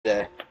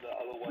today.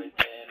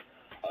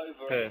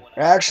 Who?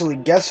 Actually,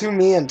 guess who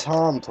me and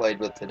Tom played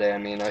with today? I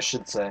mean, I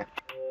should say.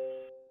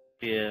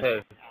 Yeah. Who?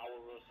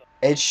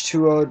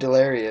 H2O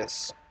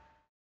Delirious.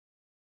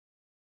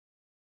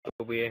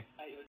 We.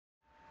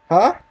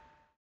 Huh?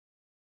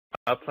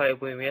 I played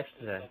with him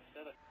yesterday.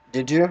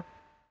 Did you?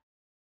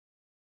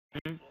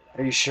 Hmm?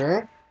 Are you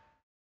sure?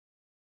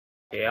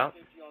 Yeah.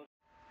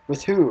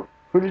 With who?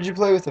 Who did you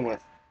play with him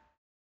with?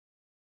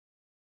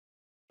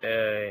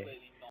 Uh,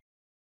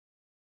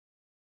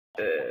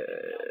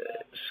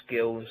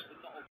 skills.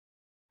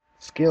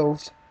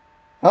 Skills.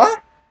 Huh?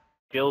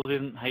 Skills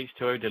in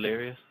H2O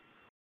Delirious.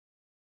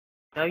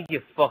 No,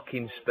 you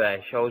fucking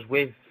special. I was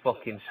with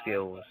fucking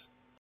skills.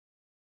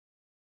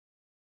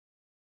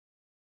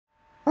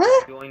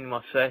 Huh? Join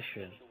my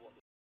session.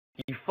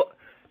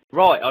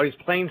 Right, I was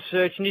playing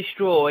Search and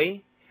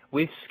Destroy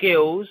with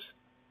skills.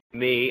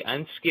 Me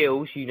and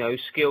skills, you know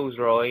skills,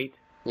 right?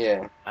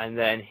 Yeah. And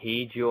then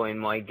he joined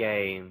my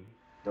game.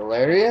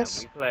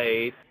 Delirious? And we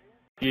played.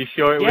 You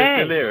sure it Yes.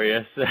 was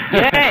Delirious?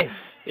 Yes!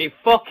 It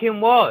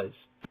fucking was!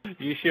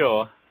 You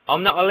sure?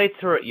 I'm not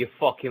illiterate, you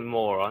fucking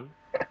moron.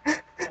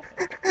 I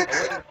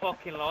wouldn't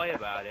fucking lie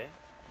about it.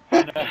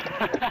 You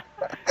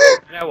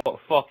know what?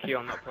 Fuck you,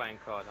 I'm not playing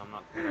cards. I'm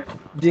not.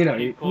 Dino,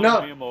 Keep calling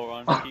no. me a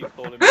moron. Keep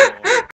calling me a moron.